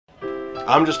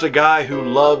I'm just a guy who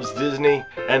loves Disney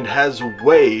and has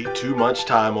way too much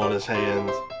time on his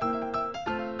hands.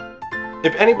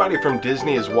 If anybody from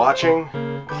Disney is watching,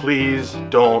 please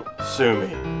don't sue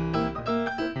me.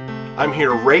 I'm here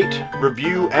to rate,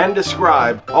 review, and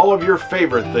describe all of your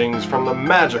favorite things from the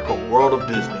magical world of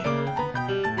Disney.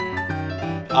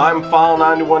 I'm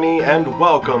File91e and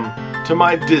welcome to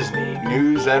my Disney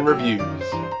News and Reviews.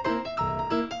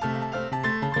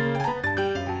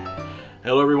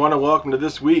 Hello everyone and welcome to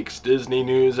this week's Disney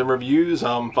News and Reviews.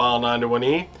 I'm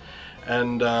File91e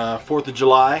and 4th of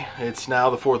July. It's now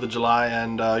the 4th of July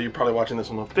and you're probably watching this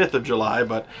on the 5th of July,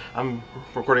 but I'm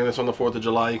recording this on the 4th of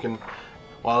July. You can,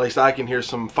 well, at least I can hear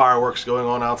some fireworks going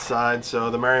on outside,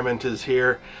 so the merriment is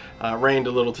here. Rained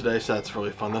a little today, so that's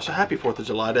really fun though. So happy 4th of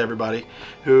July to everybody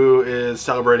who is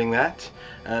celebrating that.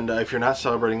 And if you're not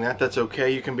celebrating that, that's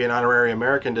okay. You can be an honorary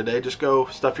American today. Just go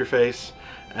stuff your face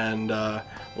and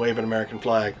wave an American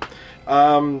flag.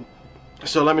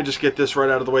 So let me just get this right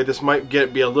out of the way. This might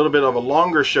be a little bit of a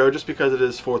longer show just because it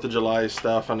is 4th of July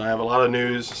stuff and I have a lot of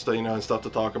news, and stuff to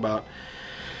talk about.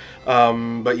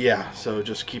 But yeah, so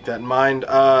just keep that in mind.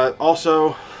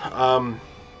 Also,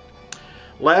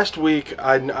 last week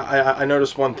I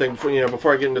noticed one thing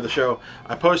before I get into the show.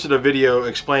 I posted a video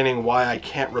explaining why I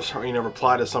can't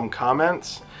reply to some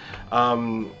comments.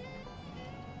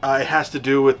 It has to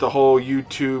do with the whole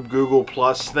YouTube Google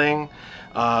Plus thing.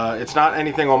 It's not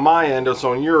anything on my end, it's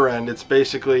on your end. It's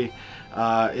basically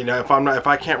if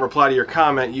I can't reply to your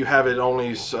comment, you have it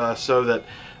only so that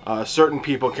certain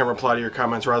people can reply to your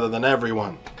comments rather than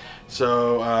everyone.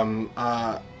 So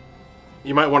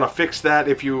you might want to fix that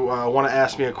if you want to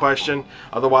ask me a question.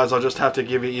 Otherwise I'll just have to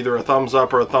give you either a thumbs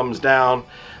up or a thumbs down,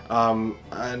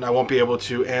 and I won't be able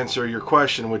to answer your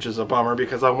question, which is a bummer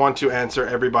because I want to answer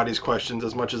everybody's questions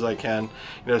as much as I can.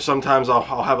 Sometimes I'll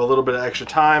have a little bit of extra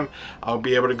time. I'll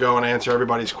be able to go and answer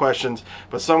everybody's questions,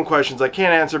 but some questions I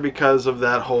can't answer because of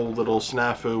that whole little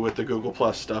snafu with the Google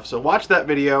Plus stuff. So watch that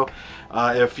video.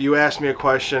 If you ask me a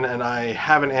question and I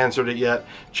haven't answered it yet,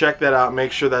 check that out,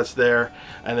 make sure that's there,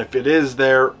 and if it is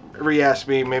there, re-ask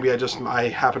me. Maybe I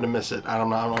happen to miss it. I'm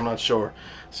not sure.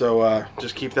 So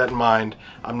just keep that in mind.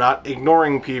 I'm not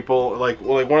ignoring people. Like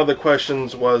one of the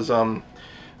questions was,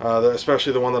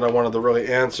 especially the one that I wanted to really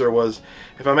answer was,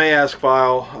 if I may ask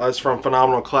File, it's from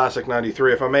Phenomenal Classic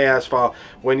 93. If I may ask File,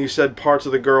 when you said parts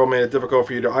of the girl made it difficult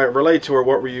for you to relate to her,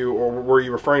 what were you, or were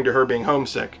you referring to her being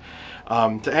homesick?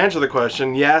 To answer the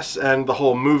question, yes, and the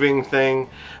whole moving thing.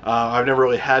 I've never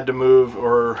really had to move,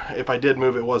 or if I did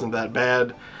move, it wasn't that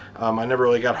bad. I never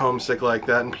really got homesick like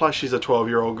that, and plus she's a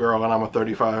 12-year-old girl and I'm a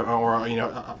 35 or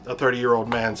a 30-year-old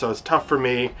man, so it's tough for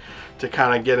me to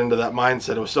kind of get into that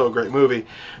mindset. It was still a great movie,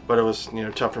 but it was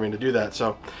tough for me to do that.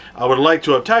 So I would like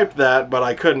to have typed that, but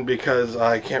I couldn't because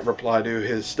I can't reply to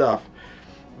his stuff.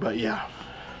 But yeah,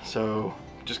 so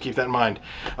just keep that in mind.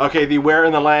 Okay, the Where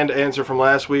in the Land answer from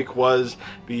last week was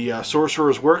the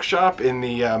Sorcerer's Workshop in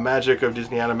the Magic of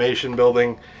Disney Animation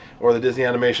building, or the Disney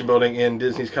Animation building in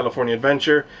Disney's California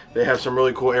Adventure. They have some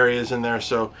really cool areas in there,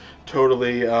 so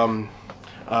totally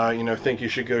think you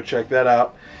should go check that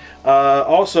out.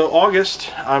 Also, August,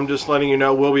 I'm just letting you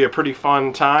know, will be a pretty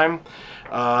fun time.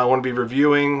 I want to be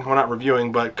reviewing, well, not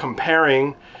reviewing, but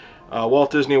comparing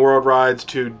Walt Disney World rides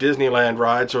to Disneyland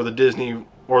rides, or the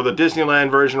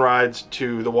Disneyland version rides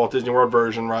to the Walt Disney World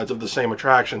version rides of the same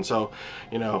attraction. So,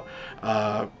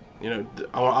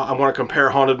 I want to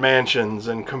compare Haunted Mansions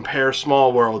and compare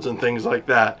Small Worlds and things like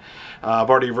that. I've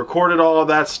already recorded all of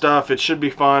that stuff. It should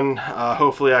be fun.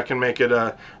 Hopefully I can make it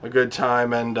a good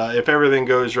time, and if everything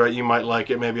goes right, you might like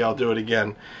it. Maybe I'll do it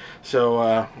again. So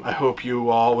I hope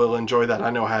you all will enjoy that. I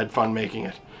know I had fun making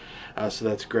it. So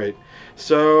that's great.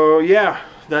 So yeah,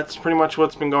 that's pretty much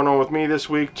what's been going on with me this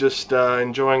week. Just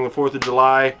enjoying the 4th of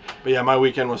July. But yeah, my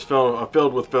weekend was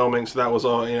filled with filming, so that was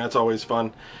all. It's always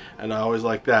fun, and I always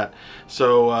like that.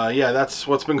 So yeah, that's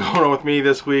what's been going on with me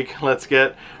this week. Let's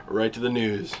get right to the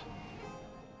news.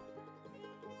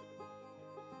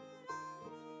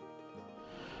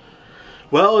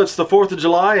 Well, it's the 4th of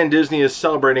July and Disney is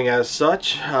celebrating as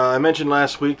such. I mentioned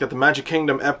last week that the Magic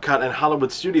Kingdom, Epcot, and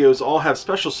Hollywood Studios all have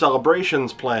special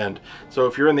celebrations planned. So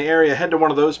if you're in the area, head to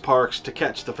one of those parks to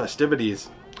catch the festivities.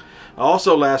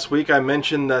 Also last week I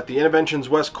mentioned that the Interventions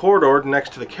West Corridor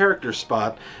next to the character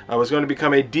spot was going to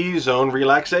become a D-Zone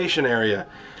relaxation area.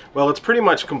 Well, it's pretty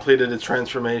much completed its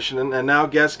transformation, and now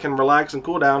guests can relax and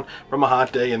cool down from a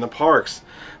hot day in the parks.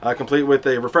 Complete with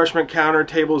a refreshment counter,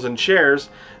 tables, and chairs.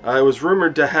 It was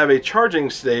rumored to have a charging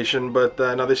station, but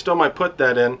now they still might put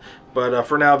that in. But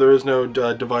for now, there is no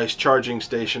device charging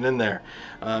station in there.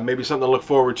 Maybe something to look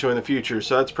forward to in the future.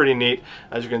 So that's pretty neat.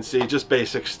 As you can see, just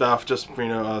basic stuff, just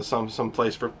some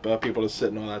place for people to sit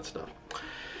and all that stuff.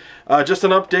 Just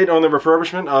an update on the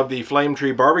refurbishment of the Flame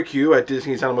Tree Barbecue at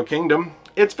Disney's Animal Kingdom.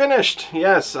 It's finished!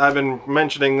 Yes, I've been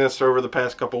mentioning this over the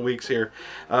past couple weeks here.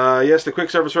 Yes, the quick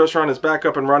service restaurant is back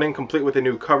up and running, complete with a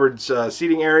new covered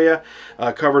seating area,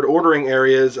 covered ordering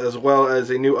areas, as well as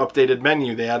a new updated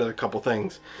menu. They added a couple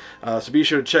things. So be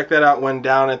sure to check that out when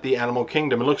down at the Animal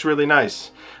Kingdom. It looks really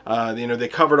nice. They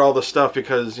covered all the stuff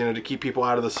because, to keep people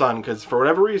out of the sun, because for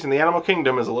whatever reason, the Animal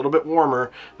Kingdom is a little bit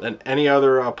warmer than any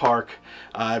other park.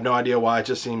 I have no idea why, it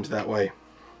just seems that way.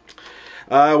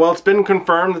 Well, it's been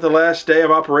confirmed that the last day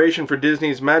of operation for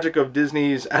Disney's Magic of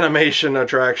Disney's animation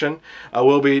attraction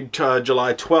will be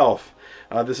July 12th.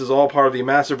 This is all part of the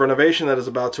massive renovation that is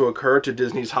about to occur to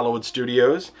Disney's Hollywood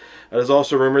Studios. It is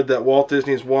also rumored that Walt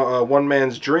Disney's One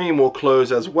Man's Dream will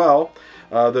close as well,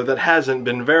 though that hasn't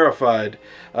been verified.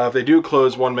 If they do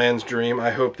close One Man's Dream,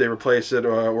 I hope they replace it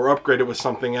or upgrade it with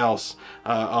something else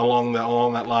along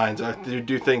that lines. I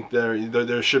do think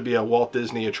there should be a Walt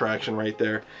Disney attraction right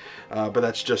there. But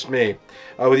that's just me.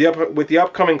 With the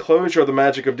upcoming closure of the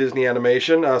Magic of Disney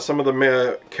Animation, some of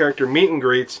the character meet and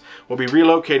greets will be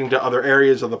relocating to other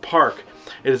areas of the park.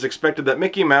 It is expected that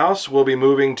Mickey Mouse will be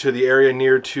moving to the area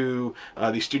near to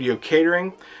the studio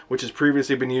catering, which has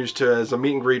previously been used as a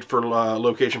meet and greet for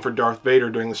location for Darth Vader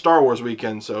during the Star Wars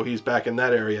weekend, so he's back in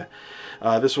that area.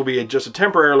 This will be just a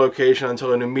temporary location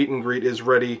until a new meet and greet is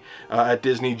ready at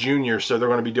Disney Junior, so they're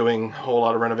going to be doing a whole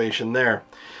lot of renovation there.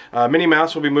 Minnie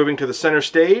Mouse will be moving to the center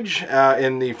stage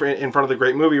in front of the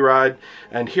Great Movie Ride,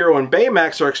 and Hero and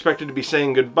Baymax are expected to be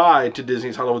saying goodbye to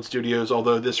Disney's Hollywood Studios,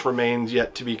 although this remains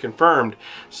yet to be confirmed.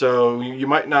 So you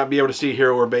might not be able to see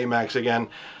Hero or Baymax again.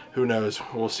 Who knows?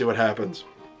 We'll see what happens.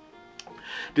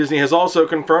 Disney has also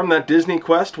confirmed that Disney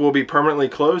Quest will be permanently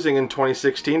closing in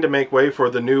 2016 to make way for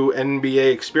the new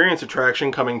NBA Experience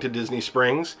attraction coming to Disney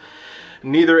Springs.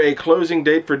 Neither a closing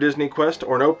date for Disney Quest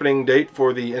or an opening date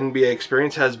for the NBA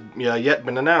Experience has yet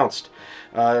been announced.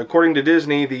 According to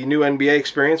Disney, the new NBA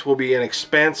Experience will be an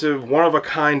expansive,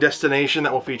 one-of-a-kind destination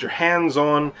that will feature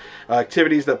hands-on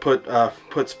activities that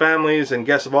puts families and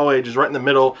guests of all ages right in the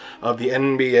middle of the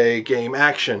NBA game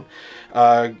action.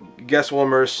 Guests will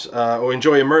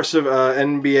enjoy immersive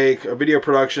NBA video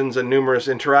productions and numerous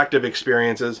interactive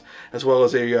experiences, as well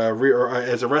as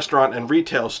a restaurant and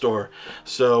retail store.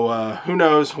 So who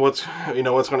knows what's going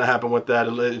to happen with that?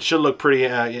 It should look pretty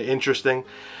interesting.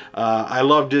 I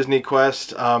love Disney Quest,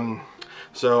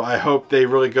 so I hope they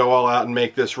really go all out and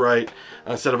make this right.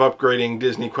 Instead of upgrading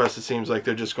Disney Quest, it seems like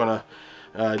they're just going to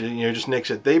just nix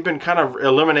it. They've been kind of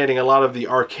eliminating a lot of the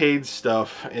arcade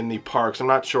stuff in the parks. I'm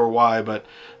not sure why, but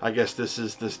I guess this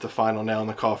is the final nail in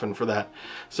the coffin for that.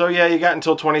 So yeah, you got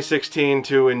until 2016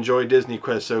 to enjoy Disney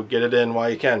Quest, so get it in while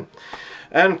you can.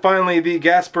 And finally, the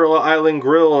Gasparilla Island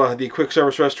Grill, the quick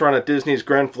service restaurant at Disney's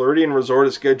Grand Floridian Resort,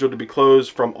 is scheduled to be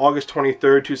closed from August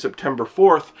 23rd to September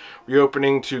 4th,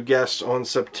 reopening to guests on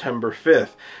September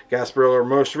 5th. Gasparilla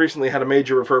most recently had a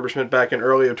major refurbishment back in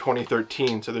early of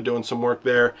 2013, so they're doing some work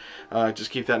there.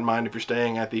 Just keep that in mind if you're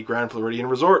staying at the Grand Floridian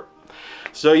Resort.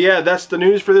 So yeah, that's the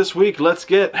news for this week. Let's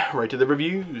get right to the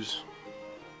reviews.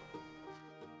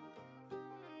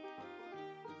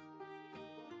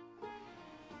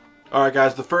 Alright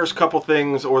guys, the first couple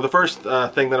things, or the first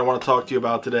thing that I want to talk to you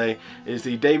about today is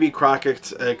the Davy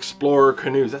Crockett Explorer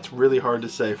Canoes. That's really hard to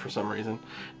say for some reason.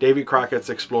 Davy Crockett's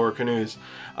Explorer Canoes.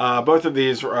 Both of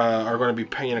these are going to be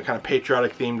kind of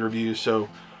patriotic themed reviews, so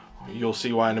you'll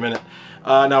see why in a minute.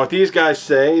 Now what these guys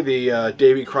say, the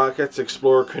Davy Crockett's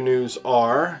Explorer Canoes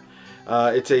are,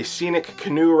 it's a scenic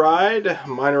canoe ride,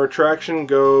 minor attraction,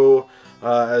 go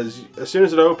as soon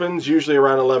as it opens, usually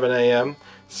around 11 a.m.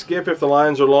 Skip if the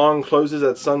lines are long, closes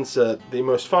at sunset. The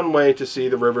most fun way to see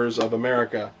the rivers of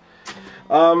America.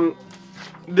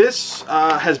 This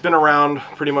has been around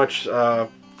pretty much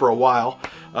for a while.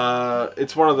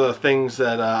 It's one of the things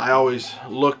that I always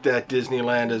looked at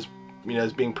Disneyland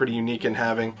as being pretty unique in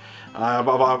having.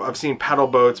 I've seen paddle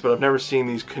boats, but I've never seen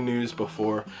these canoes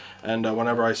before. And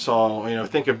whenever I saw,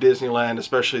 think of Disneyland,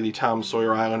 especially the Tom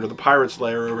Sawyer Island or the Pirate's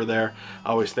Lair over there, I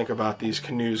always think about these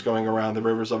canoes going around the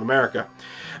rivers of America.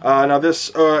 Now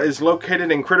this is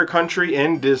located in Critter Country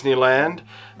in Disneyland.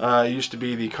 It used to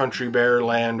be the Country Bear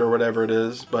Land or whatever it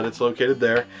is, but it's located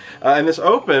there. And this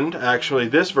opened, actually,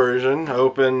 this version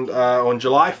opened on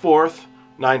July 4th,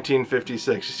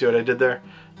 1956. You see what I did there?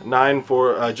 July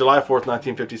 4th,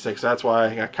 1956. That's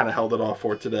why I kind of held it off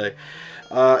for today.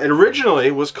 It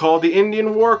originally was called the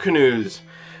Indian War Canoes,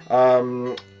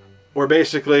 where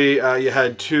basically you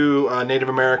had two Native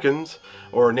Americans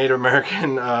or Native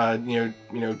American,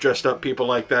 dressed up people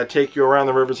like that take you around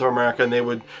the rivers of America, and they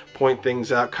would point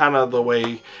things out, kind of the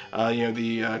way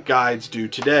the guides do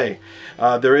today.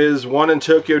 There is one in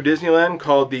Tokyo Disneyland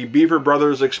called the Beaver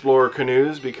Brothers Explorer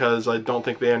Canoes, because I don't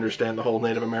think they understand the whole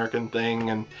Native American thing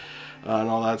and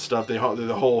all that stuff. The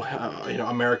whole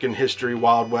American history,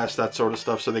 Wild West, that sort of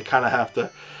stuff. So they kind of have to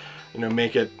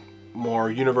make it more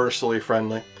universally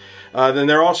friendly. Then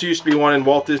there also used to be one in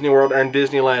Walt Disney World and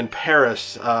Disneyland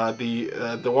Paris.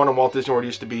 The one in Walt Disney World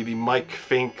used to be the Mike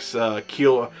Finks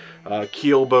keel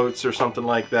boats or something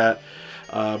like that,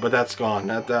 but that's gone.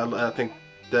 I think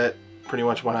that pretty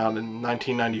much went out in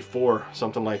 1994,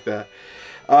 something like that.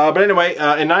 But anyway,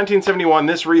 in 1971,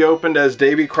 this reopened as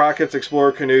Davy Crockett's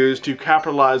Explorer Canoes to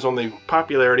capitalize on the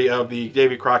popularity of the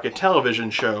Davy Crockett television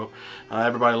show.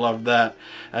 Everybody loved that.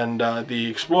 And the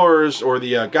explorers, or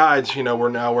the guides, were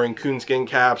now wearing coonskin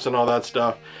caps and all that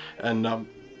stuff. And,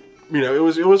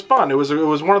 it was fun. It was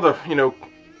one of the,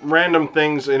 random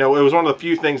things, it was one of the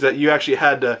few things that you actually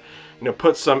had to,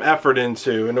 put some effort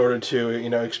into in order to,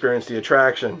 experience the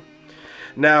attraction.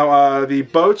 Now, the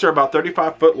boats are about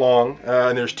 35 foot long,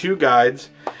 and there's two guides,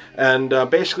 and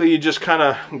basically you just kind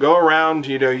of go around,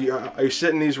 you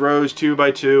sit in these rows 2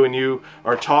 by 2, and you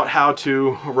are taught how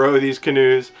to row these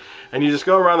canoes, and you just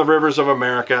go around the rivers of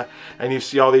America, and you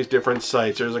see all these different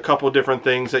sights. There's a couple different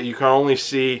things that you can only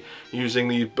see using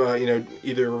the,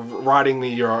 either riding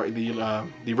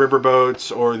the river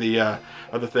boats or the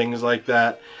other things like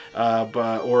that,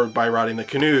 or by riding the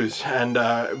canoes. And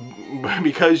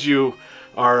because you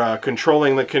are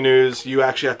controlling the canoes, you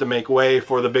actually have to make way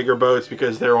for the bigger boats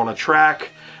because they're on a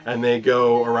track and they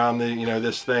go around the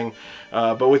this thing.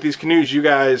 But with these canoes, you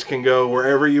guys can go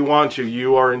wherever you want to.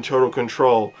 You are in total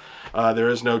control. There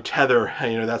is no tether,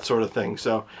 that sort of thing.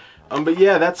 So, but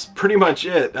yeah, that's pretty much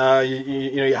it.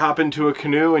 You hop into a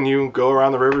canoe and you go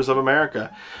around the rivers of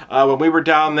America. When we were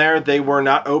down there, they were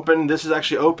not open. This is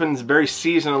actually open very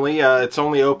seasonally. It's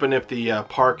only open if the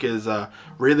park is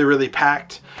really, really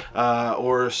packed,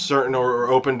 or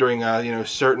open during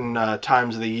certain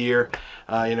times of the year.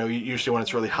 Usually when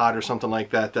it's really hot or something like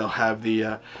that, they'll have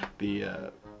the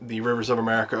rivers of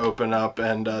America open up,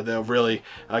 and they'll really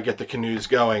get the canoes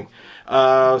going.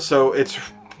 So it's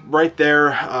right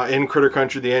there in Critter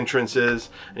Country. The entrance is,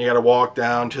 and you got to walk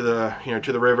down to the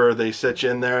to the river. They set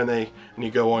you in there, and you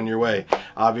go on your way.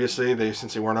 Obviously,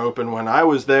 since they weren't open when I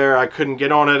was there, I couldn't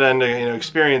get on it and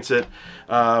experience it.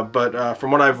 But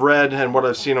from what I've read and what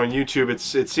I've seen on YouTube,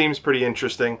 it seems pretty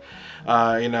interesting.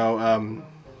 Again,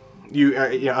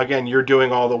 you're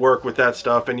doing all the work with that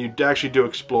stuff, and you actually do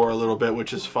explore a little bit,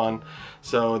 which is fun.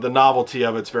 So the novelty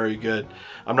of it's very good.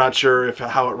 I'm not sure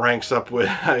how it ranks up with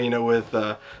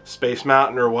with Space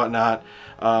Mountain or whatnot,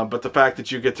 but the fact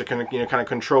that you get to kind of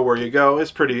control where you go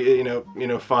is pretty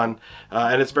fun,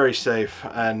 and it's very safe.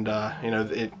 And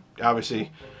it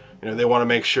obviously they want to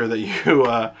make sure that you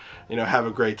have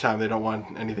a great time. They don't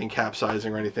want anything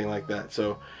capsizing or anything like that.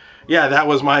 So yeah, that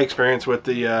was my experience with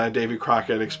the Davy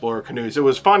Crockett Explorer Canoes. It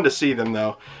was fun to see them,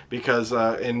 though, because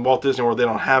in Walt Disney World they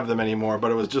don't have them anymore.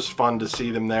 But it was just fun to see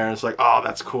them there. It's like, oh,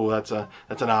 that's cool. That's an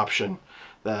option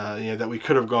that we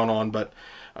could have gone on, but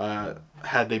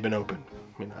had they been open,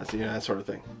 that sort of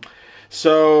thing.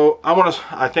 So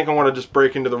I think I want to just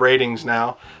break into the ratings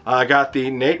now. I got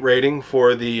the Nate rating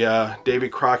for the Davy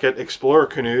Crockett Explorer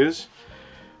Canoes.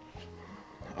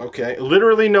 Okay,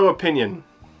 literally no opinion.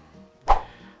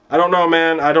 I don't know,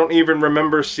 man. I don't even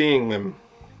remember seeing them.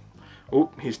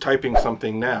 Oop, he's typing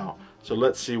something now. So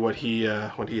let's see what he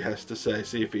has to say.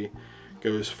 See if he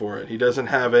goes for it. He doesn't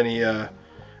have any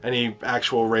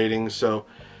actual ratings, so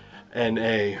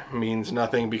NA means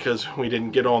nothing because we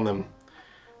didn't get on them.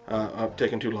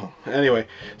 Taking too long. Anyway,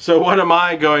 so what am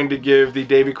I going to give the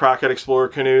Davy Crockett Explorer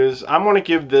Canoes? I'm going to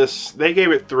give this, they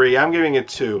gave it 3, I'm giving it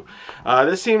 2.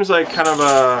 This seems like kind of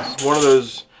one of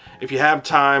those, if you have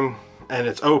time and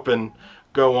it's open,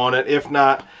 go on it. If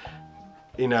not,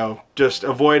 just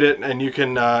avoid it, and you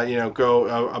can go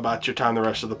about your time the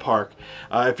rest of the park.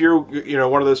 If you're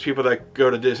one of those people that go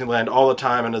to Disneyland all the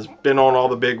time and has been on all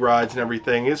the big rides and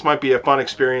everything, this might be a fun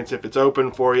experience if it's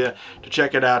open for you to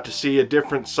check it out, to see a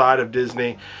different side of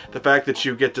Disney. The fact that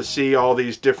you get to see all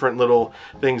these different little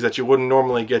things that you wouldn't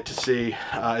normally get to see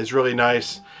is really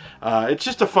nice. It's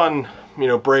just a fun,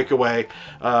 breakaway.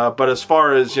 But as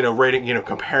far as, rating,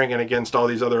 comparing it against all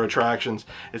these other attractions,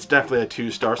 it's definitely a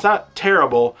 2-star. It's not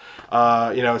terrible.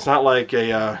 It's not like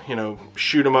a,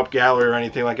 shoot 'em up gallery or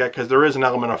anything like that, because there is an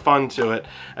element of fun to it.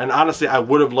 And honestly, I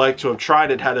would have liked to have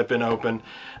tried it had it been open,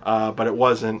 but it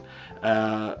wasn't.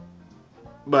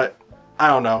 But I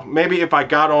don't know. Maybe if I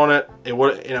got on it, it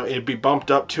would, it'd be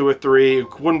bumped up to a 3.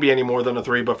 It wouldn't be any more than a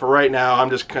 3. But for right now, I'm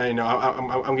just kind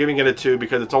of, I'm giving it a 2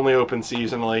 because it's only open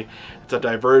seasonally. It's a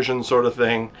diversion sort of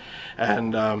thing,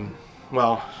 and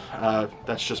well,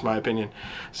 that's just my opinion.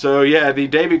 So yeah, the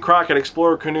Davy Crockett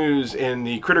Explorer Canoes in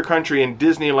the Critter Country in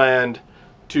Disneyland,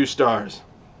 2 stars.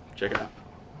 Check it out.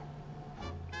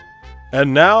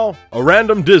 And now, a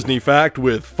random Disney fact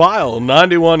with File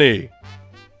 91e.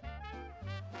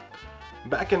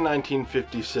 Back in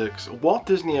 1956, Walt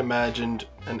Disney imagined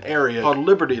an area called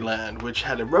Libertyland, which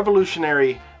had a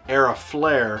revolutionary era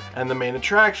flair, and the main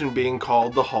attraction being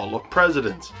called the Hall of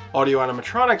Presidents. Audio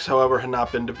animatronics, however, had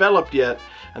not been developed yet,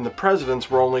 and the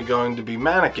presidents were only going to be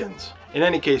mannequins. In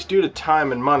any case, due to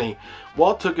time and money,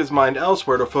 Walt took his mind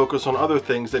elsewhere to focus on other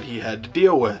things that he had to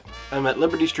deal with, and that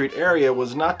Liberty Street area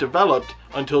was not developed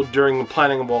until during the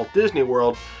planning of Walt Disney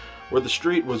World, where the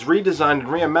street was redesigned and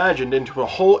reimagined into a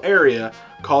whole area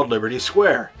called Liberty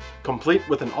Square, complete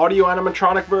with an audio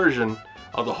animatronic version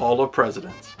of the Hall of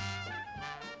Presidents.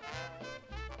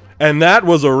 And that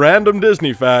was a random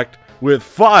Disney fact with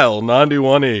File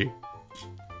 91e.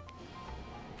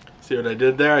 See what I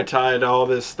did there? I tied all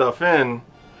this stuff in,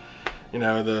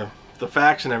 the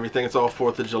facts and everything. It's all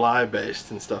 4th of July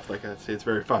based and stuff like that. See, it's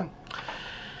very fun.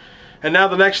 And now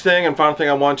the next thing and final thing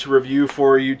I want to review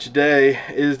for you today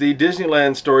is the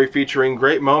Disneyland story featuring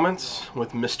great moments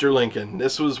with Mr. Lincoln.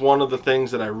 This was one of the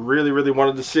things that I really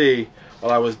wanted to see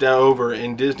while I was down over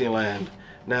in Disneyland.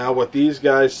 Now what these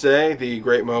guys say, the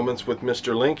great moments with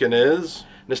Mr. Lincoln, is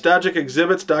nostalgic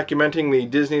exhibits documenting the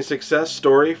Disney success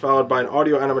story, followed by an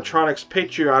audio animatronics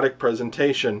patriotic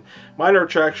presentation. Minor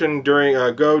attraction during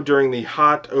the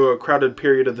hot, crowded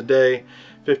period of the day.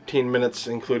 15 minutes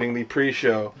including the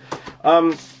pre-show.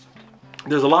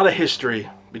 There's a lot of history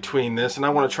between this, and I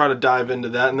want to try to dive into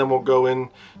that, and then we'll go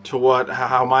into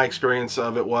how my experience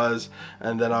of it was,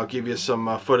 and then I'll give you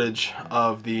some footage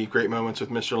of the great moments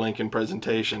with Mr. Lincoln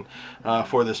presentation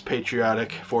for this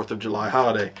patriotic 4th of July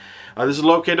holiday. This is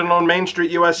located on Main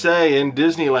Street, USA in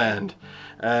Disneyland,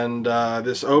 and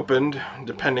this opened,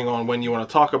 depending on when you want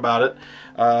to talk about it,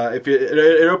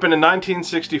 it opened in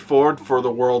 1964 for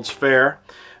the World's Fair.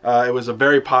 It was a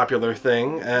very popular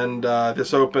thing, and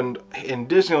this opened in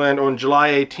Disneyland on July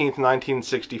 18th,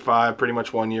 1965, pretty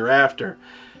much 1 year after.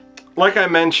 Like I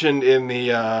mentioned in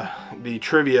the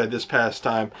trivia this past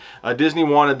time, Disney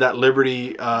wanted that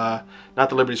Liberty, not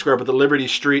the Liberty Square, but the Liberty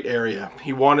Street area.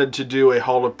 He wanted to do a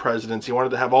Hall of Presidents. He wanted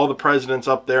to have all the presidents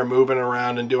up there moving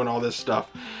around and doing all this stuff.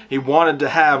 He wanted to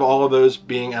have all of those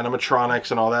being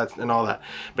animatronics and all that.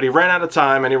 But he ran out of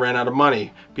time and he ran out of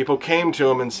money. People came to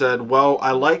him and said, "Well,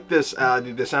 I like this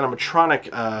this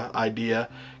animatronic idea.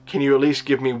 Can you at least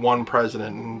give me one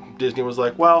president?" And Disney was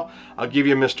like, "Well, I'll give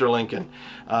you Mr. Lincoln."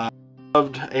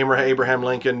 Loved Abraham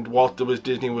Lincoln.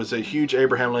 Disney was a huge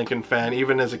Abraham Lincoln fan.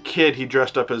 Even as a kid, he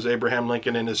dressed up as Abraham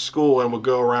Lincoln in his school and would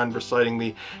go around reciting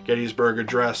the Gettysburg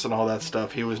Address and all that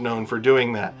stuff. He was known for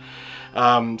doing that.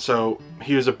 So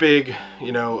he was a big,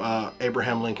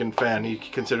 Abraham Lincoln fan. He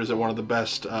considers it one of the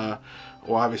best. Well,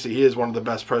 obviously, he is one of the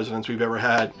best presidents we've ever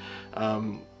had.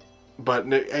 But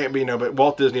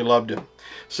Walt Disney loved him.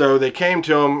 So they came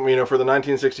to him, for the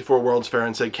 1964 World's Fair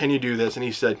and said, "Can you do this?" And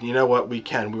he said, "You know what, we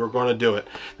can. We were going to do it."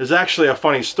 There's actually a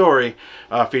funny story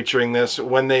featuring this.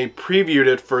 When they previewed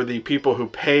it for the people who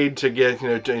paid to get,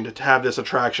 to have this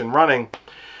attraction running,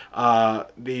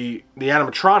 the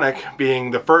animatronic,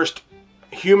 being the first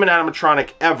human animatronic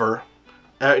ever,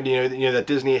 that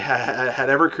Disney had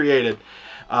ever created,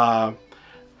 the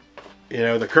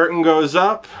curtain goes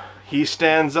up. He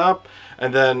stands up,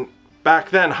 and then back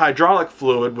then hydraulic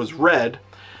fluid was red.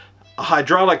 A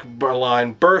hydraulic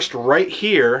line burst right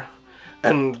here,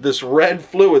 and this red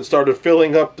fluid started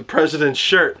filling up the president's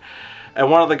shirt.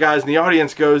 And one of the guys in the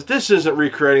audience goes, "This isn't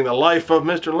recreating the life of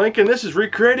Mr. Lincoln, this is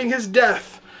recreating his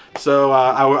death." So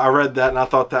I read that and I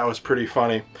thought that was pretty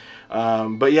funny.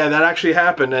 But yeah, that actually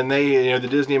happened, and they, the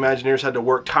Disney Imagineers had to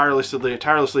work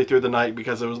tirelessly through the night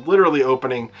because it was literally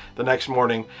opening the next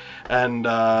morning. And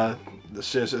as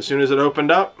soon as it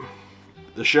opened up,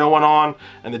 the show went on,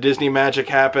 and the Disney magic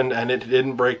happened, and it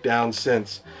didn't break down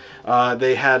since.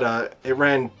 They had it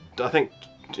ran, I think,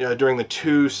 during the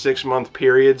two 6-month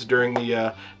periods during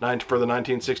the for the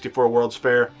 1964 World's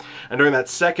Fair, and during that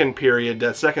second period,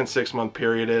 that second 6-month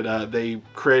period, they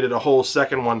created a whole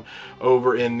second one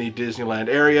over in the Disneyland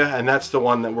area, and that's the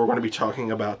one that we're going to be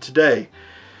talking about today.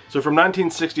 So from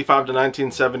 1965 to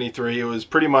 1973, it was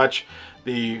pretty much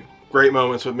the great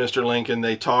moments with Mr. Lincoln.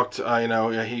 They talked,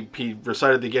 he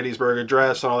recited the Gettysburg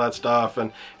Address and all that stuff,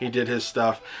 and he did his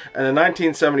stuff. And in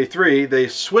 1973, they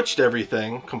switched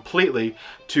everything completely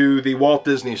to the Walt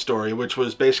Disney Story, which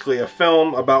was basically a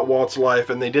film about Walt's life,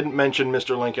 and they didn't mention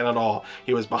Mr. Lincoln at all.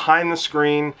 He was behind the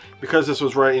screen because this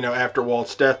was right, after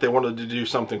Walt's death. They wanted to do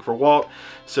something for Walt,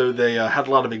 so they had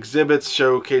a lot of exhibits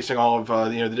showcasing all of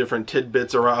the different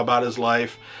tidbits about his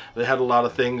life. They had a lot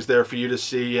of things there for you to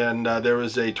see, and there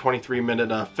was a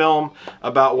 23-minute film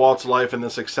about Walt's life and the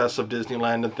success of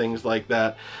Disneyland and things like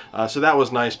that. So that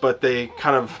was nice, but they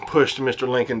kind of pushed Mr.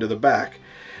 Lincoln to the back.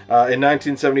 In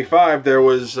 1975, there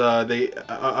was they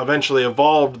eventually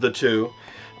evolved the two,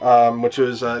 which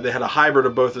was they had a hybrid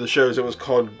of both of the shows. It was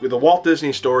called The Walt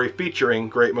Disney Story, featuring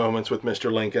Great Moments with Mr.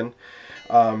 Lincoln.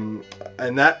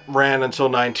 And that ran until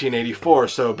 1984.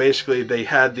 So basically they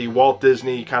had the Walt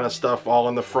Disney kind of stuff all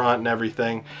in the front and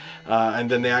everything,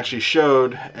 and then they actually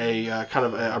showed a kind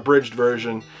of a abridged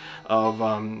version of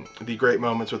the Great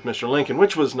Moments with Mr. Lincoln,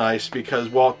 which was nice because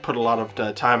Walt put a lot of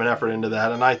time and effort into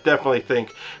that. And I definitely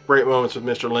think Great Moments with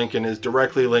Mr. Lincoln is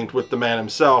directly linked with the man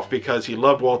himself, because he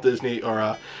loved Walt Disney,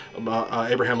 or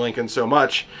Abraham Lincoln, so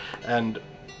much, and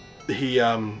he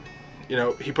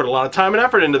he put a lot of time and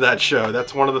effort into that show.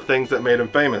 That's one of the things that made him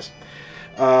famous.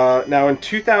 Now in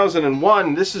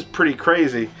 2001, this is pretty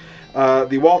crazy,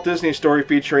 the Walt Disney Story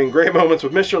featuring Great Moments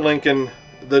with Mr. Lincoln,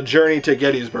 The Journey to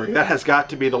Gettysburg. That has got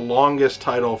to be the longest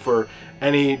title for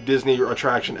any Disney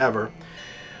attraction ever.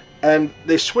 And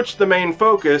they switched the main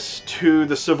focus to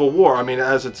the Civil War. I mean,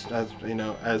 as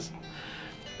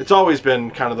it's always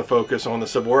been kind of the focus on the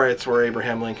Civil War. It's where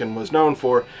Abraham Lincoln was known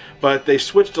for, but they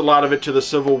switched a lot of it to the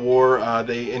Civil War.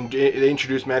 They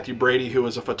introduced Matthew Brady, who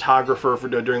was a photographer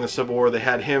during the Civil War. They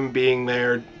had him being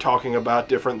there talking about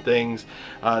different things.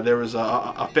 There was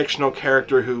a fictional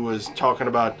character who was talking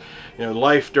about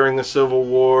life during the Civil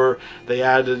War. They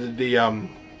added the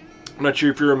I'm not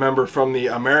sure if you remember from the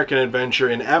American Adventure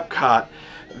in Epcot,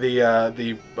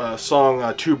 the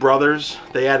song Two Brothers.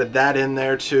 They added that in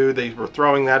there too. They were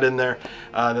throwing that in there.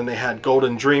 Then they had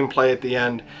Golden Dream play at the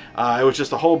end. It was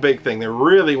just a whole big thing. They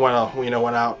really went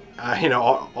out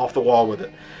off the wall with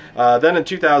it. Then in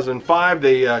 2005,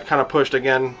 they kind of pushed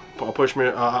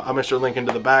Mr. Lincoln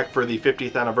to the back for the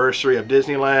 50th anniversary of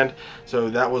Disneyland.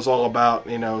 So that was all about,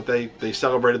 they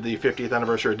celebrated the 50th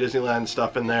anniversary of Disneyland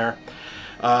stuff in there.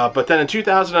 But then in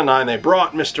 2009, they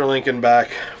brought Mr. Lincoln back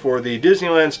for the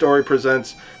Disneyland Story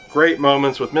Presents Great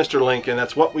Moments with Mr. Lincoln.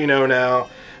 That's what we know now,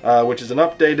 which is has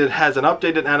an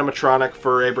updated animatronic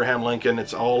for Abraham Lincoln.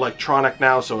 It's all electronic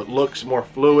now, so it looks more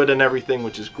fluid and everything,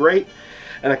 which is great.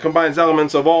 And it combines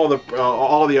elements of all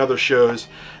the other shows,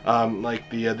 like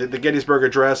the Gettysburg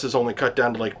Address is only cut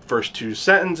down to first 2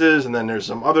 sentences, and then there's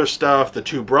some other stuff. The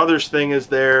Two Brothers thing is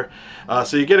there,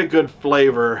 so you get a good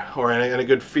flavor and a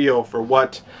good feel for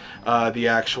what the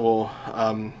actual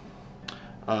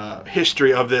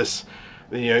history of this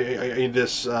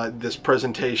this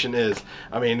presentation is.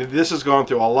 I mean, this has gone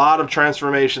through a lot of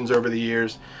transformations over the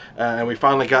years, and we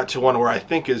finally got to one where I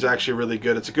think is actually really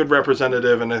good. It's a good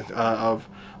representative and it's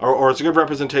a good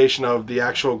representation of the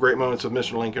actual Great Moments of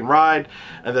Mr. Lincoln ride,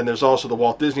 and then there's also the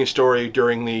Walt Disney Story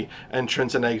during the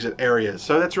entrance and exit areas.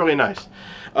 So that's really nice.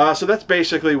 So that's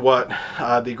basically what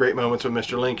the Great Moments with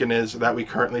Mr. Lincoln is that we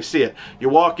currently see it. You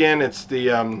walk in, it's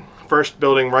the first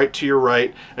building right to your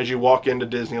right as you walk into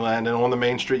Disneyland, and on the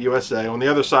Main Street USA. On the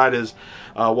other side is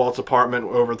Walt's apartment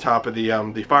over the top of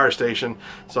the fire station.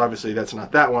 So obviously that's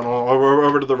not that one.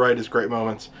 Over to the right is Great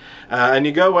Moments. And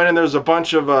you go in and there's a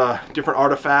bunch of different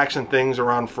artifacts and things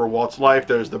around for Walt's life.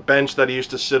 There's the bench that he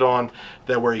used to sit on,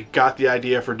 where he got the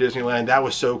idea for Disneyland. That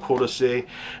was so cool to see.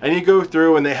 And you go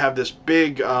through and they have this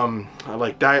big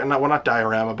not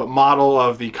diorama, but model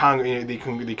of the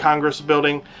Congress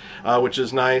building, which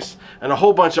is nice, and a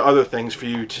whole bunch of other things for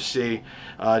you to see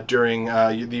during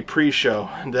the pre-show.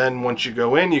 And then once you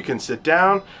go in, you can sit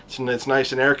down. It's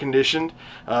nice and air conditioned,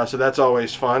 so that's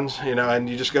always fun, and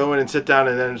you just go in and sit down,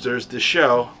 and then there's the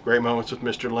show, Great Moments with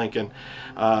Mr. Lincoln.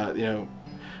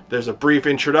 There's a brief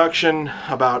introduction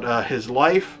about his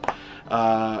life,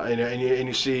 and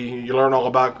you learn all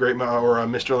about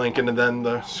Mr. Lincoln, and then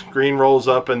the screen rolls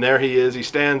up, and there he is. He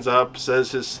stands up,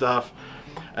 says his stuff.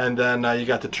 and then you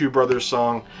got the Two Brothers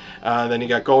song, then you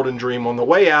got Golden Dream on the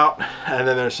way out, and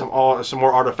then there's some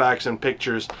more artifacts and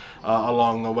pictures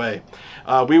along the way.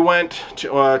 We went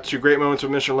to Great Moments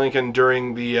with Mr. Lincoln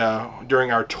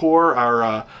during our tour,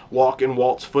 our Walk in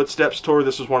Walt's Footsteps tour.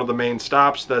 This was one of the main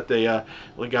stops that they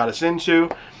got us into.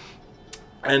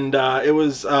 And it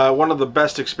was one of the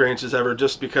best experiences ever,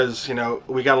 just because, you know,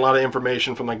 we got a lot of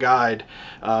information from the guide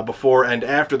before and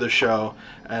after the show,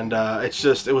 and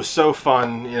it was so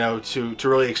fun, you know, to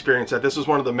really experience that. This was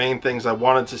one of the main things I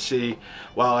wanted to see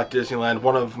while at Disneyland.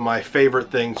 One of my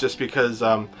favorite things, just because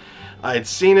I had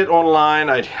seen it online.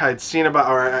 I'd seen about,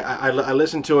 or I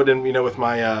listened to it, in, you know, with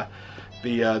my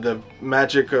the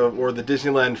Magic or the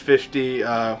Disneyland 50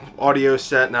 audio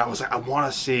set, and I was like, I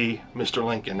want to see Mr.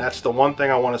 Lincoln. That's the one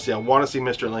thing I want to see. I want to see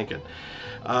Mr. Lincoln.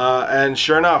 And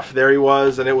sure enough, there he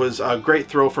was, and it was a great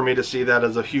thrill for me to see that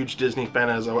as a huge Disney fan,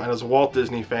 and as a Walt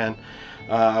Disney fan.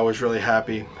 I was really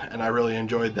happy, and I really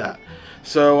enjoyed that.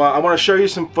 So I want to show you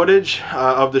some footage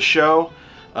of the show.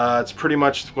 It's pretty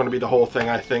much going to be the whole thing,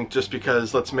 I think, just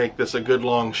because let's make this a good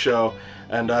long show.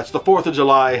 And it's the 4th of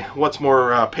July. What's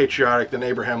more patriotic than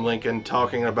Abraham Lincoln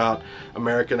talking about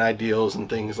American ideals and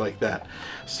things like that?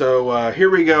 So here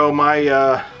we go,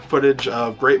 my footage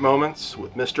of Great Moments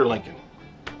with Mr. Lincoln.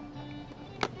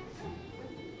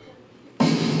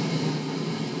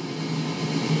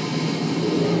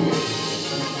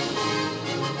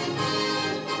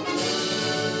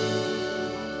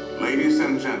 Ladies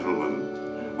and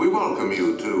gentlemen, we welcome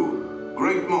you to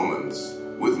Great Moments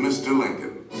with Mr. Lincoln.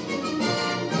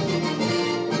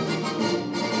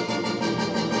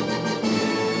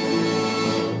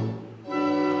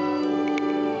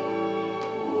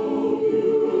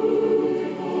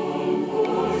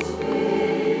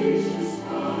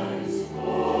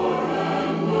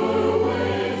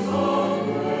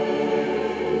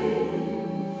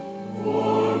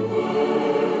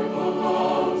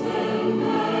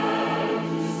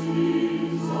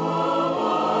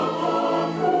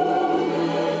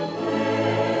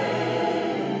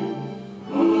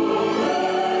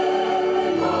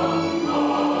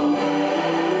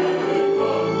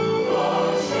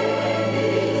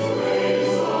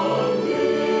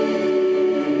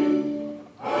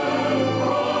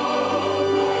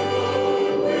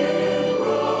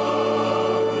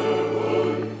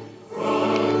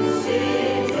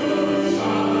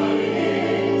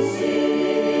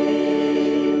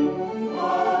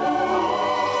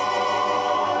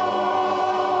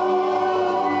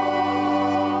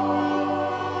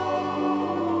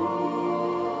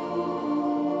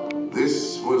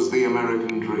 This was the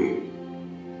American dream,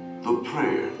 the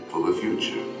prayer for the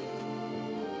future.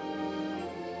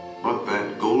 But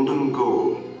that golden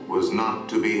goal was not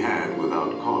to be had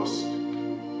without cost.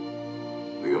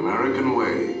 The American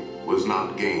way was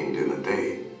not gained in a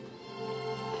day.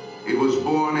 It was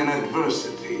born in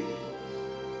adversity,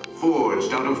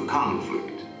 forged out of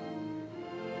conflict,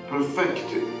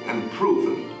 perfected and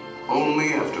proven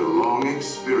only after long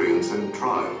experience and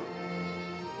trial.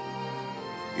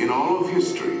 In all of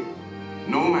history,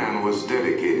 no man was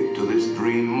dedicated to this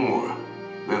dream more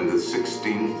than the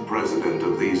 16th President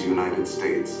of these United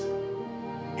States,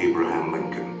 Abraham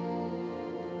Lincoln.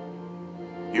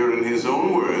 Here in his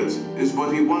own words is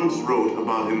what he once wrote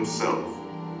about himself.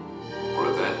 For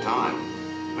at that time,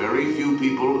 very few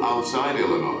people outside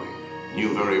Illinois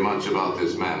knew very much about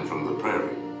this man from the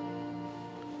prairie.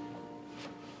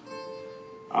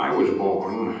 I was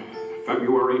born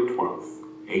February 12th,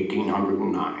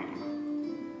 1809,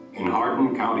 in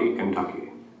Hardin County,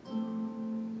 Kentucky.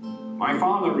 My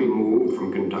father removed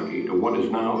from Kentucky to what is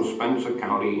now Spencer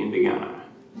County, Indiana,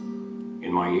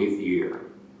 in my 8th year.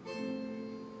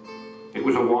 It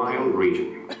was a wild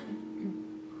region,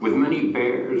 with many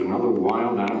bears and other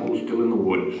wild animals still in the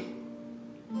woods.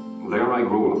 There I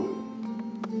grew up.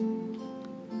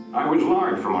 I was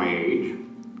large for my age,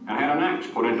 and had an axe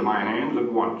put into my hands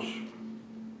at once.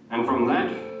 And from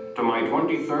that to my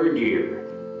 23rd year,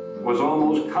 was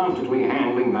almost constantly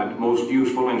handling that most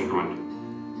useful instrument.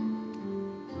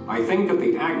 I think that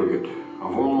the aggregate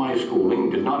of all my schooling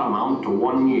did not amount to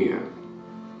 1 year.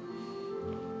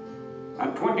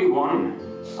 At 21,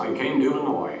 I came to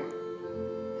Illinois.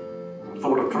 I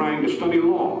thought of trying to study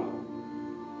law.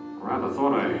 Rather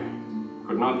thought I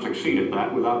could not succeed at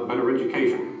that without better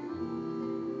education.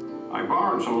 I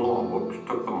borrowed some law books,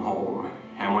 took them home,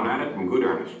 and went at it in good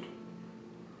earnest.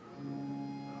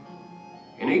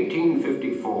 In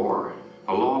 1854,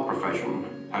 the law profession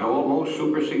had almost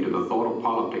superseded the thought of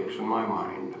politics in my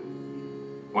mind,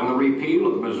 when the repeal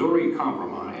of the Missouri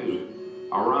Compromise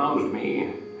aroused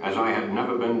me as I had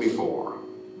never been before.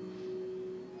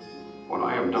 what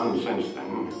I have done since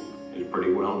then is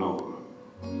pretty well known.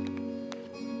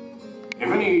 If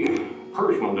any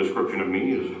personal description of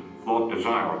me is thought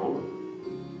desirable,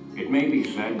 it may be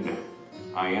said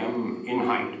I am in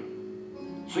height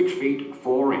 6 feet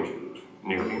 4 inches,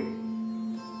 nearly,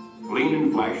 lean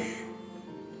in flesh,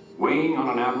 weighing on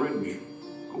an average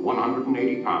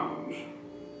 180 pounds,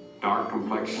 dark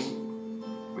complexion,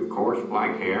 with coarse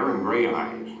black hair and gray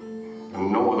eyes,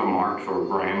 and no other marks or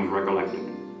brands recollected.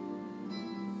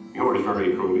 Yours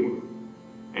very truly,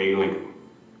 A. Lincoln.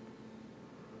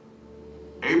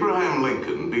 Abraham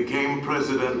Lincoln became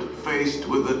president faced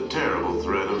with the terrible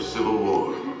threat of civil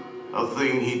war, a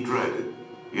thing he dreaded,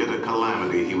 yet a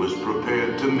calamity he was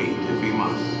prepared to meet if he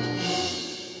must.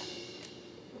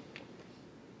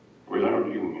 Without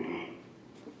union,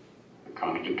 the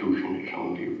Constitution is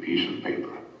only a piece of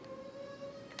paper.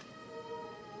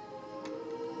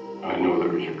 I know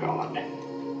there is a God,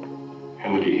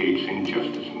 and that he hates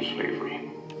injustice and slavery.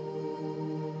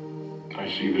 I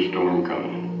see the storm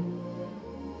coming.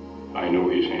 I know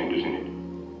his hand is in it.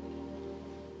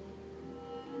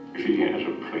 If he has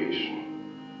a place,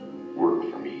 work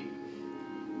for me,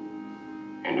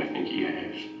 and I think he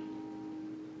has,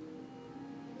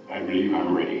 I believe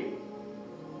I'm ready.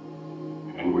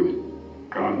 And with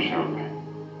God's help,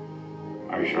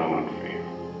 I shall not fail.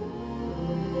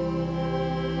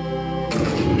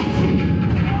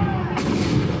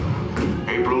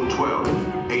 April 12,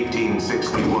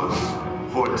 1861,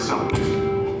 Fort Sumter.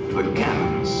 The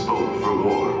cannon spoke for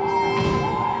war.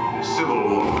 Civil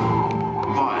war,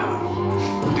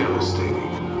 violent,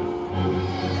 devastating.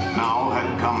 Now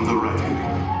had come the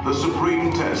reckoning, the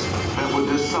supreme test that would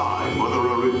decide whether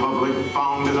a republic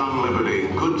founded on liberty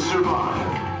could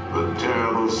survive the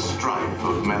terrible strife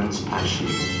of men's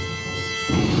passions.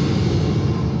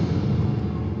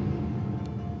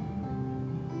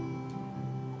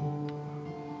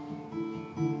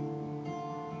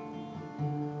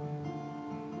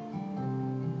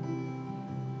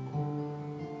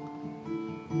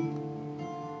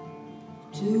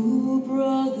 Two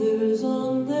brothers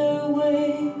on their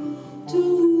way,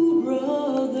 two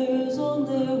brothers on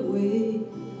their way,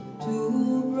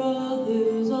 two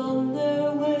brothers on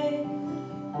their way,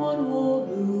 one wore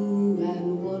blue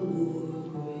and one wore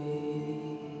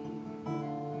gray.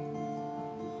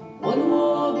 One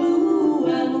wore blue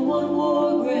and one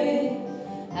wore gray,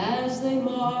 as they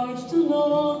marched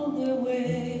along their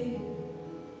way.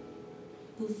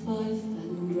 The fife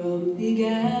and drum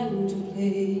began to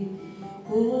play,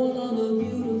 all on a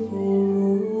beautiful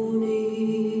morning.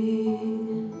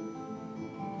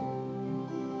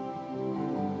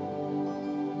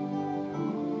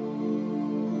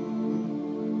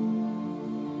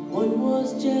 One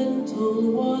was gentle,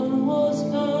 one was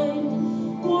kind,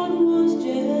 one was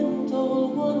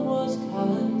gentle, one was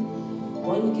kind.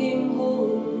 One came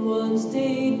home, one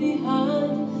stayed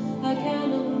behind, a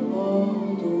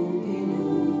cannonball don't pay no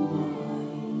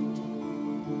mind.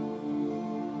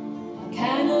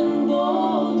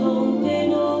 Cannonball don't pay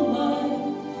no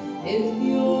mind, if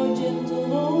you're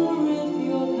gentle or if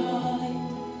you're kind.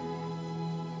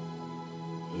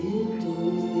 It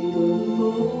don't think of the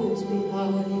folks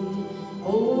behind,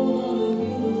 all on a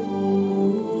beautiful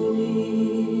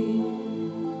morning,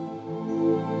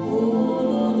 all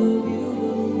on a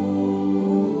beautiful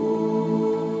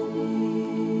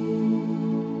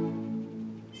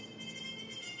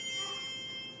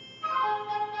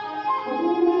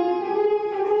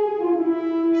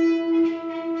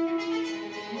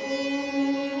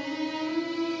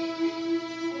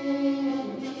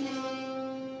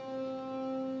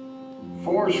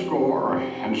Fourscore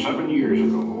and 7 years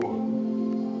ago,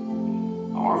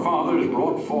 our fathers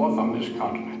brought forth on this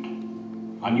continent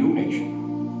a new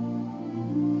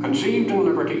nation, conceived in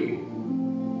liberty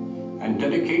and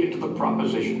dedicated to the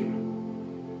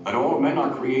proposition that all men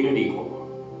are created equal.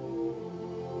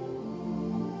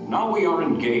 Now we are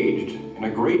engaged in a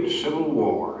great civil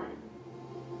war,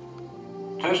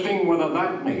 testing whether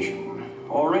that nation,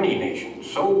 or any nation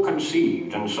so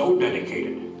conceived and so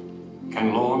dedicated,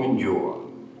 can long endure.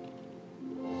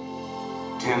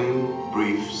 10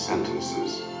 brief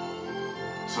sentences.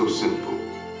 So simple,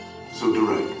 so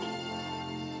direct.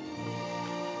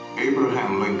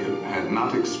 Abraham Lincoln had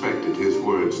not expected his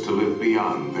words to live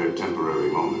beyond their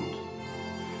temporary moment.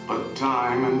 But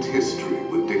time and history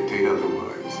would dictate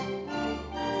otherwise.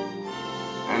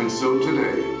 And so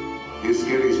today, his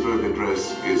Gettysburg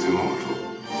Address is immortal,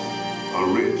 a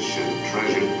rich and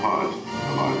treasured part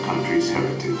of our country's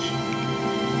heritage.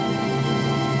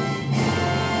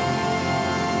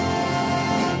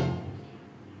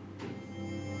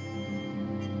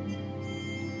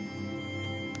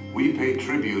 We pay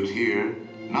tribute here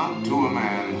not to a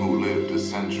man who lived a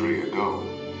century ago,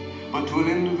 but to an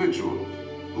individual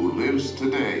who lives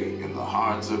today in the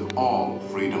hearts of all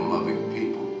freedom-loving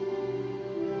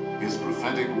people. His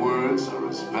prophetic words are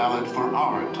as valid for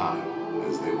our time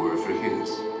as they were for his.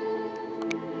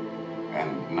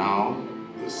 And now,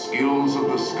 the skills of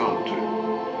the sculptor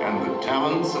and the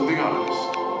talents of the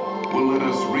artist will let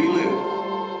us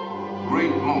relive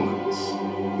great moments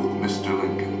with Mr.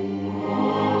 Lincoln.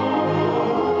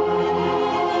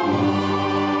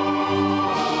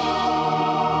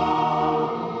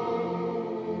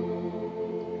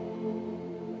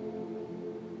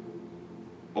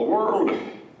 The world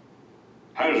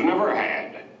has never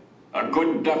had a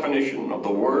good definition of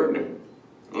the word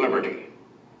liberty.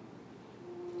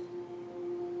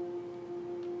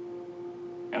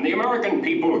 And the American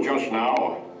people just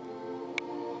now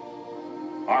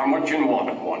are much in want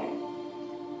of one.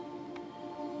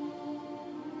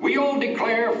 We all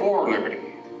declare for liberty,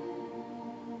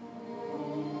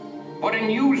 but in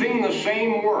using the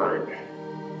same word,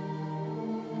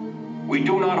 we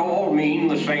do not all mean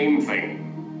the same thing.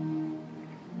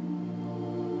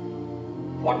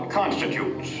 What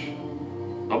constitutes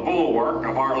the bulwark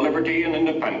of our liberty and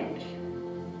independence?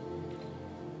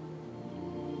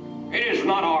 It is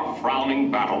not our frowning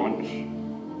battlements,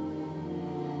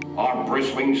 our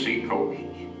bristling seacoasts.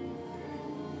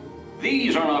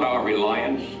 These are not our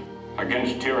reliance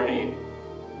against tyranny.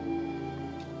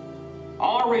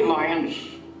 Our reliance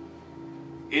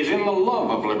is in the love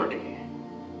of liberty,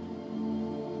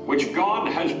 which God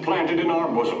has planted in our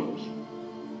bosoms.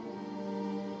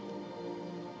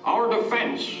 Our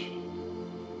defense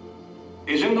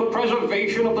is in the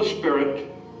preservation of the spirit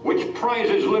which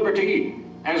prizes liberty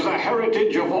as the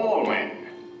heritage of all men,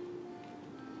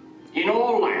 in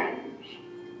all lands,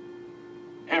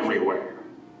 everywhere.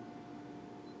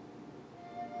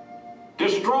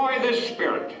 Destroy this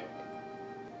spirit,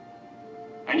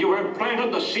 and you have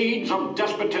planted the seeds of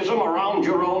despotism around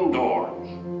your own doors.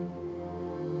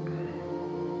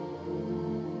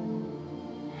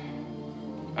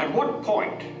 At what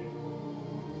point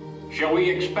shall we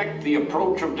expect the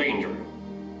approach of danger?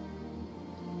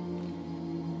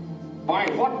 By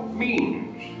what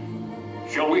means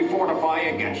shall we fortify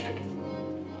against it?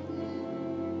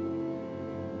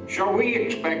 Shall we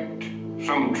expect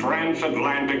some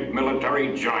transatlantic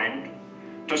military giant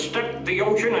to step the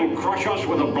ocean and crush us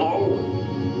with a blow?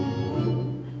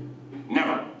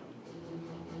 Never.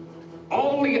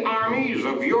 All the armies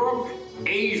of Europe,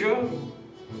 Asia,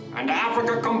 and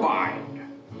Africa combined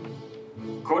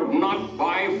could not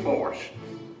by force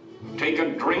take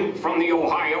a drink from the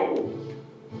Ohio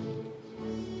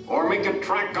or make a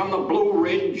track on the Blue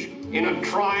Ridge in a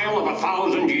trial of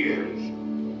 1,000 years.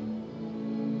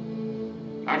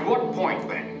 At what point,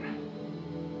 then,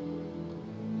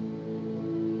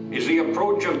 is the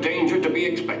approach of danger to be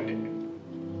expected?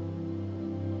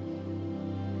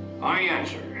 I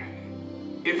answer,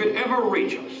 if it ever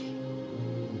reach us,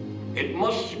 it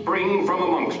must spring from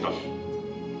amongst us.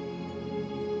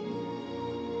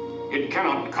 It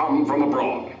cannot come from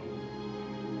abroad.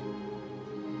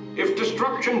 If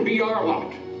destruction be our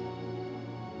lot,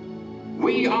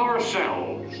 we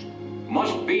ourselves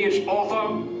must be its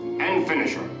author and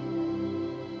finisher.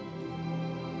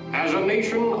 As a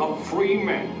nation of free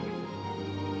men,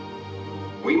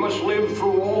 we must live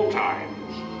through all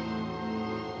times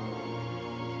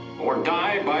or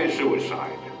die by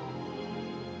suicide.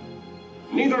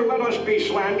 Neither let us be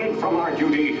slandered from our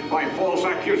duty by false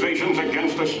accusations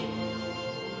against us,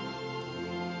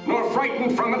 nor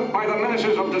frightened from it by the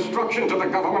menaces of destruction to the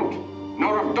government,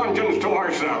 nor of dungeons to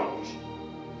ourselves.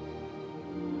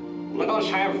 Let us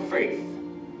have faith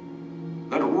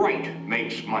that right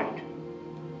makes might.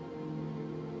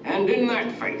 And in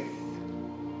that faith,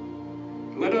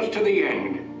 let us to the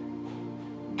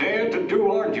end dare to do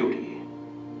our duty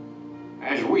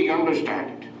as we understand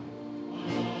it.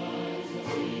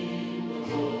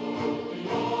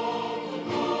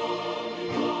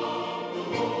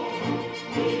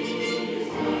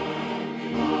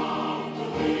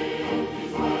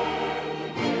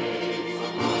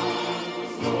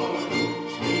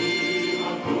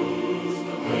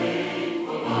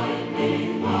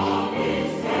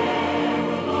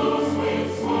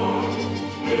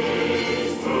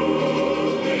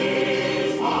 Truth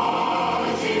is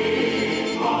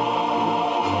marching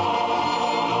on.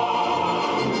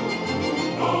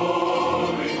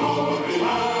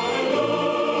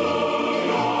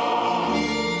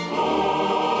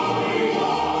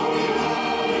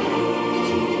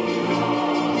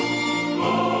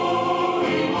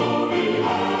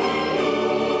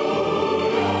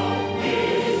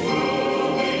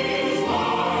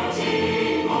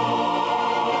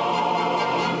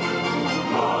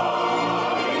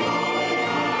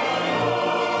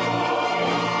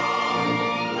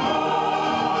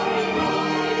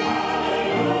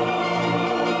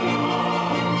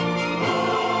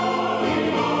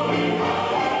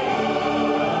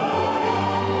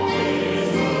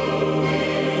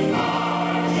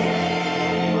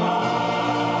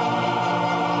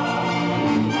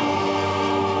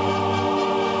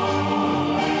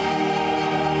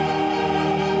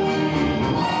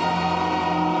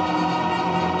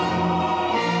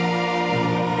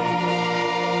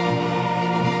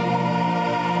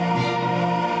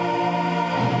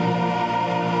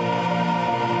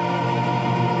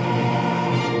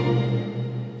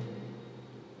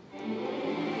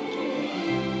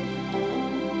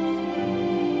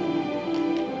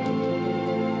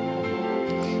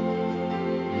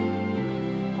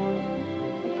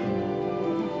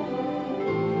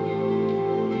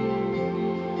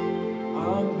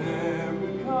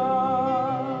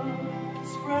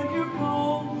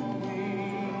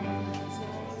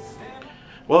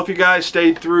 Well, if you guys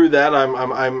stayed through that,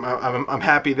 I'm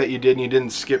happy that you did and you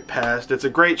didn't skip past. It's a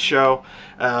great show,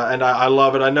 and I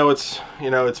love it. I know it's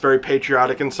it's very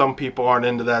patriotic, and some people aren't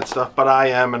into that stuff, but I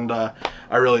am, and I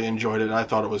really enjoyed it. I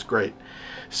thought it was great.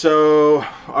 So,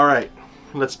 all right,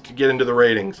 let's get into the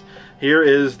ratings. Here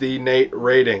is the Nate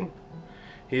rating.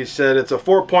 He said it's a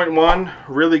 4.1.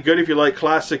 Really good if you like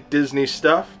classic Disney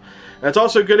stuff, and it's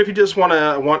also good if you just want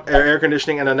air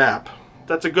conditioning and a nap.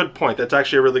 That's a good point. That's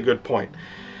actually a really good point.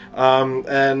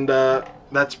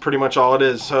 That's pretty much all it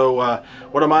is. So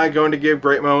what am I going to give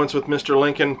Great Moments with Mr.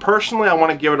 Lincoln? Personally, I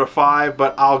want to give it a 5,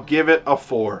 but I'll give it a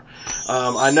 4.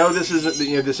 I know this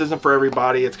isn't for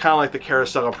everybody. It's kind of like the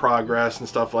Carousel of Progress and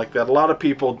stuff like that. A lot of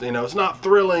people, it's not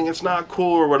thrilling, it's not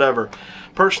cool or whatever.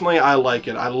 Personally, I like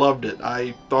it. I loved it.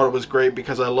 I thought it was great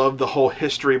because I loved the whole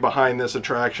history behind this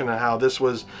attraction and how this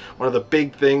was one of the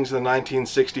big things in the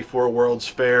 1964 World's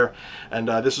Fair. And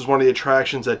this is one of the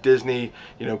attractions that Disney,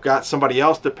 got somebody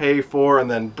else to pay for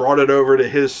and then brought it over to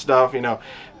his stuff.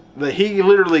 He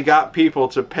literally got people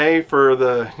to pay for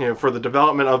the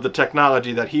development of the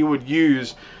technology that he would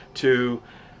use to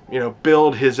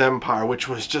build his empire, which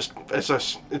was just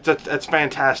it's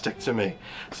fantastic to me.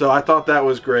 So I thought that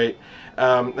was great.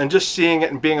 And just seeing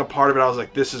it and being a part of it, I was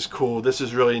like, this is cool. This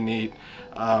is really neat.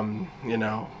 I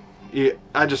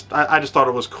just thought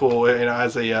it was cool.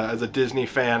 As a Disney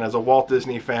fan, as a Walt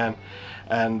Disney fan,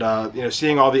 and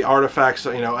seeing all the artifacts,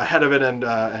 ahead of it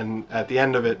and at the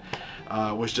end of it.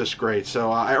 Was just great.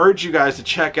 So I urge you guys to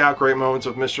check out Great Moments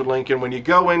with Mr. Lincoln. When you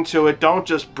go into it, don't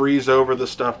just breeze over the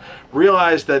stuff.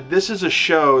 Realize that this is a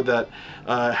show that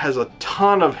has a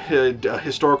ton of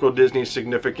historical Disney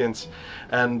significance,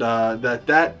 and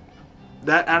that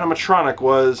animatronic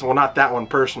was, well, not that one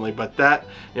personally, but that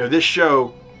this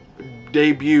show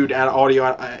debuted at audio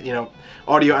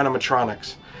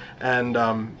animatronics, and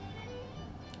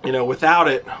without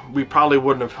it, we probably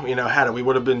wouldn't have had it. We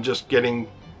would have been just getting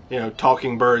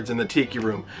talking birds in the tiki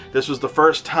room. This was the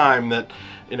first time that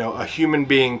a human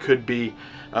being could be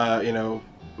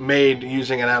made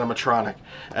using an animatronic,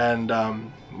 and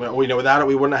without it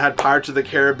we wouldn't have had Pirates of the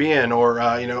Caribbean or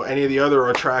any of the other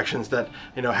attractions that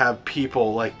have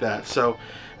people like that. So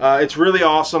it's really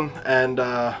awesome, and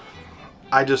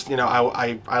I just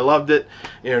I loved it.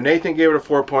 Nathan gave it a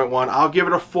 4.1. I'll give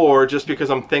it a 4 just because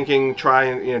I'm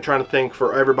trying to think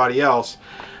for everybody else.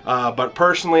 But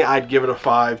personally, I'd give it a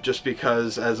 5 just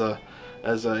because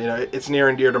it's near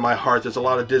and dear to my heart. There's a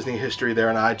lot of Disney history there,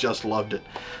 and I just loved it.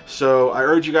 So I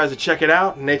urge you guys to check it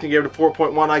out. Nathan gave it a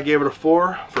 4.1. I gave it a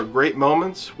 4 for Great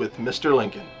Moments with Mr.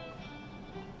 Lincoln.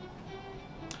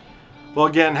 Well,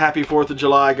 again, happy 4th of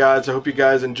July, guys. I hope you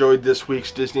guys enjoyed this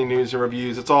week's Disney News and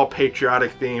Reviews. It's all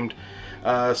patriotic themed.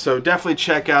 So definitely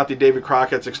check out the Davy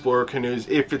Crockett's Explorer Canoes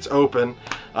if it's open.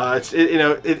 It's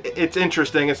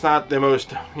interesting. It's not the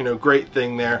most great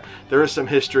thing there. There is some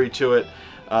history to it,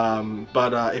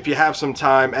 but if you have some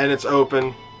time and it's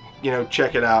open,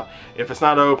 check it out. If it's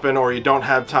not open or you don't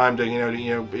have time to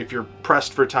if you're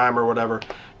pressed for time or whatever,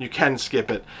 you can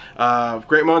skip it.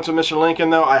 Great Moments with Mr.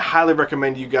 Lincoln, though, I highly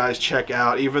recommend you guys check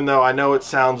out, even though I know it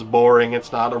sounds boring.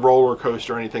 It's not a roller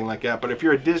coaster or anything like that, but if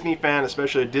you're a Disney fan,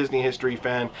 especially a Disney history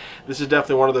fan, this is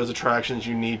definitely one of those attractions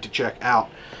you need to check out.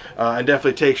 And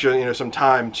definitely takes you some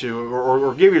time to,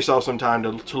 or give yourself some time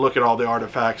to look at all the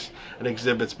artifacts and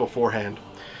exhibits beforehand.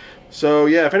 So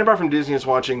yeah, if anybody from Disney is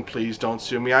watching, please don't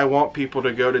sue me. I want people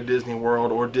to go to Disney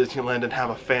World or Disneyland and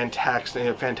have a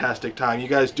fantastic time. You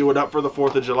guys do it up for the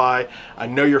 4th of July. I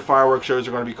know your fireworks shows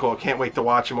are going to be cool. I can't wait to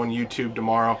watch them on YouTube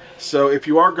tomorrow. So if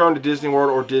you are going to Disney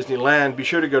World or Disneyland, be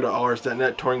sure to go to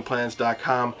allers.net,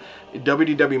 touringplans.com,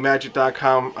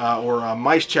 www.magic.com, or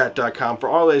micechat.com for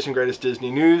all the latest and greatest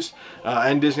Disney news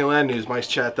and Disneyland news.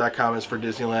 Micechat.com is for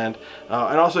Disneyland.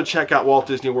 And also check out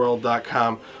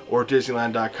waltdisneyworld.com or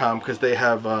Disneyland.com because they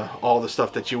have all the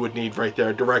stuff that you would need right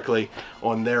there directly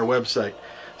on their website.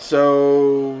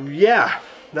 So yeah,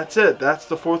 that's it. That's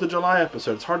the 4th of July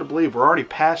episode. It's hard to believe we're already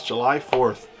past July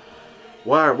 4th.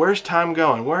 Where's time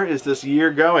going? Where is this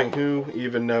year going? Who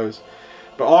even knows?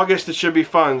 But August, it should be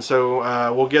fun,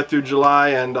 so we'll get through July,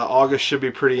 and August should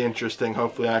be pretty interesting.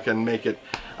 Hopefully I can make it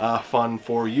fun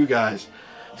for you guys.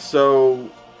 So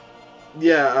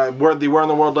yeah, Where in the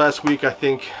World last week, I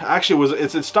think, actually it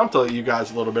stumped you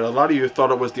guys a little bit. A lot of you thought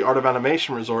it was the Art of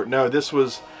Animation Resort. No, this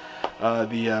was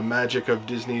the Magic of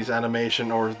Disney's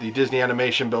Animation, or the Disney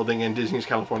Animation Building in Disney's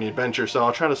California Adventure. So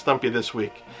I'll try to stump you this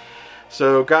week.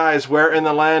 So guys, where in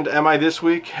the land am I this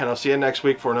week? And I'll see you next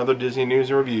week for another Disney News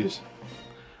and Reviews.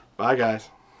 Bye, guys.